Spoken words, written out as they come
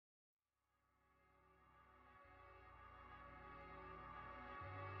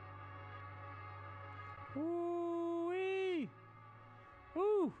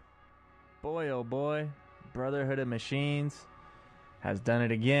Boy, oh boy, Brotherhood of Machines has done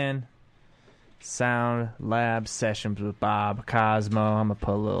it again. Sound Lab Sessions with Bob Cosmo. I'm going to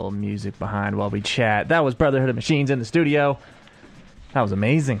put a little music behind while we chat. That was Brotherhood of Machines in the studio. That was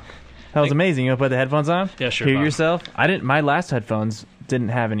amazing. That was amazing. You want to put the headphones on? Yeah, sure. Hear Bob. yourself? My last headphones didn't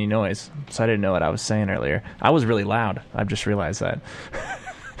have any noise, so I didn't know what I was saying earlier. I was really loud. I've just realized that.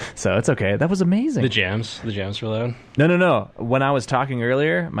 So it's okay. That was amazing. The jams were loud. No. When I was talking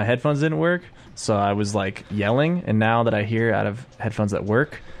earlier, my headphones didn't work, so I was like yelling. And now that I hear out of headphones that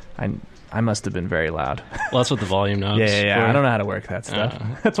work, I must have been very loud. Well, that's what the volume knobs. Yeah. I don't know how to work that stuff.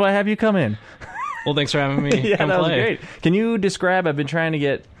 That's why I have you come in. Well, thanks for having me. Yeah, come that was play. great. Can you describe? I've been trying to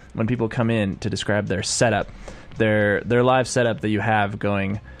get when people come in to describe their setup, their live setup that you have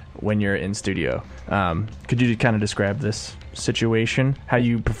going when you're in studio. Could you kind of describe this situation, how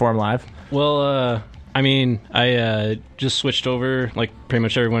you perform live? Well, I just switched over, like pretty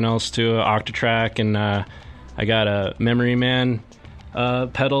much everyone else, to Octatrack, and I got a Memory Man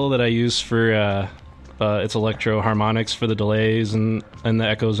pedal that I use for its electro harmonics for the delays and the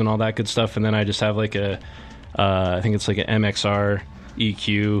echoes and all that good stuff. And then I just have like I think it's like an MXR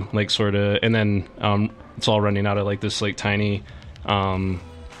EQ, like sort of, and then it's all running out of like this like tiny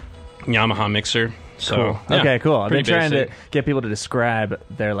Yamaha mixer. So, cool. Yeah, okay, cool. I've been trying basic. to get people to describe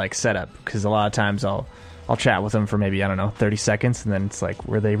their like setup, because a lot of times I'll chat with them for maybe, I don't know, 30 seconds, and then it's like,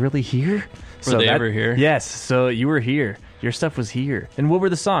 were they really here? Were they ever here? Yes. So you were here. Your stuff was here. And what were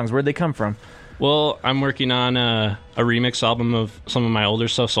the songs? Where'd they come from? Well, I'm working on a remix album of some of my older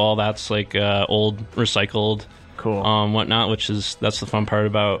stuff, so all that's like old, recycled, cool, whatnot. That's the fun part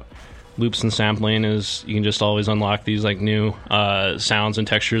about loops and sampling, is you can just always unlock these like new sounds and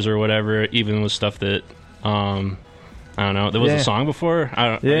textures or whatever, even with stuff that I don't know. There was a song before.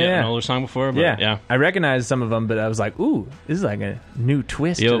 An older song before. But yeah. I recognized some of them, but I was like, ooh, this is like a new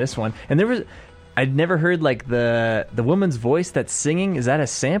twist to this one. And I'd never heard like the woman's voice that's singing. Is that a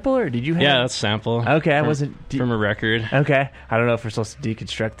sample, or did you have? Yeah, that's a sample. Okay, I wasn't from a record. Okay, I don't know if we're supposed to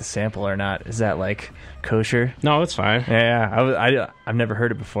deconstruct the sample or not. Is that like kosher? No, it's fine. Yeah, I've never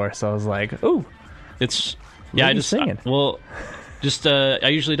heard it before, so I was like, ooh, it's I just singing. I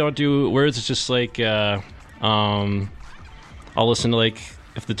usually don't do words. It's just like I'll listen to like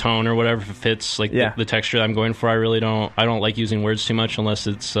if the tone or whatever, if it fits like the texture that I'm going for. I don't like using words too much unless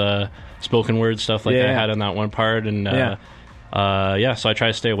it's spoken word stuff like I had on that one part, and so I try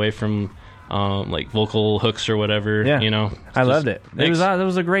to stay away from like vocal hooks or whatever. Yeah. I loved it. Thanks. It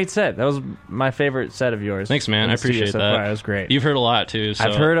was a great set. That was my favorite set of yours. Thanks, man. I appreciate that. So far. It was great. You've heard a lot too. So.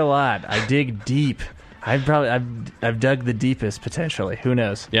 I've heard a lot. I dig deep. I've dug the deepest potentially. Who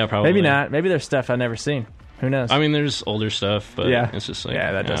knows? Yeah, probably. Maybe not. Maybe there's stuff I've never seen. Who knows? I mean, there's older stuff, but it's just like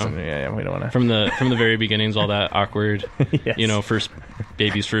that doesn't. Yeah, we don't want to. From the very beginnings, all that awkward, yes.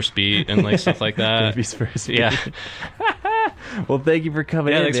 Baby's first beat and like stuff like that. Baby's first beat. Yeah. Well, thank you for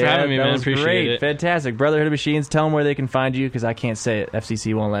coming in. Thanks for having me, man. Appreciate great. it. Fantastic. Brotherhood of Machines. Tell them where they can find you, because I can't say it.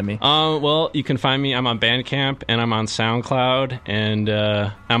 FCC won't let me. Well, you can find me. I'm on Bandcamp and I'm on SoundCloud, and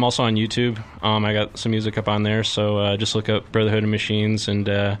I'm also on YouTube. I got some music up on there, so just look up Brotherhood of Machines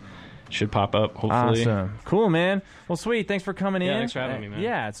and. Should pop up, hopefully. Awesome. Cool, man. Well, sweet. Thanks for coming in. Yeah, thanks for having me, man.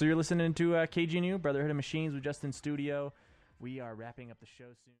 Yeah, so you're listening to KGNU, Brotherhood of Machines. We're just in studio. We are wrapping up the show soon.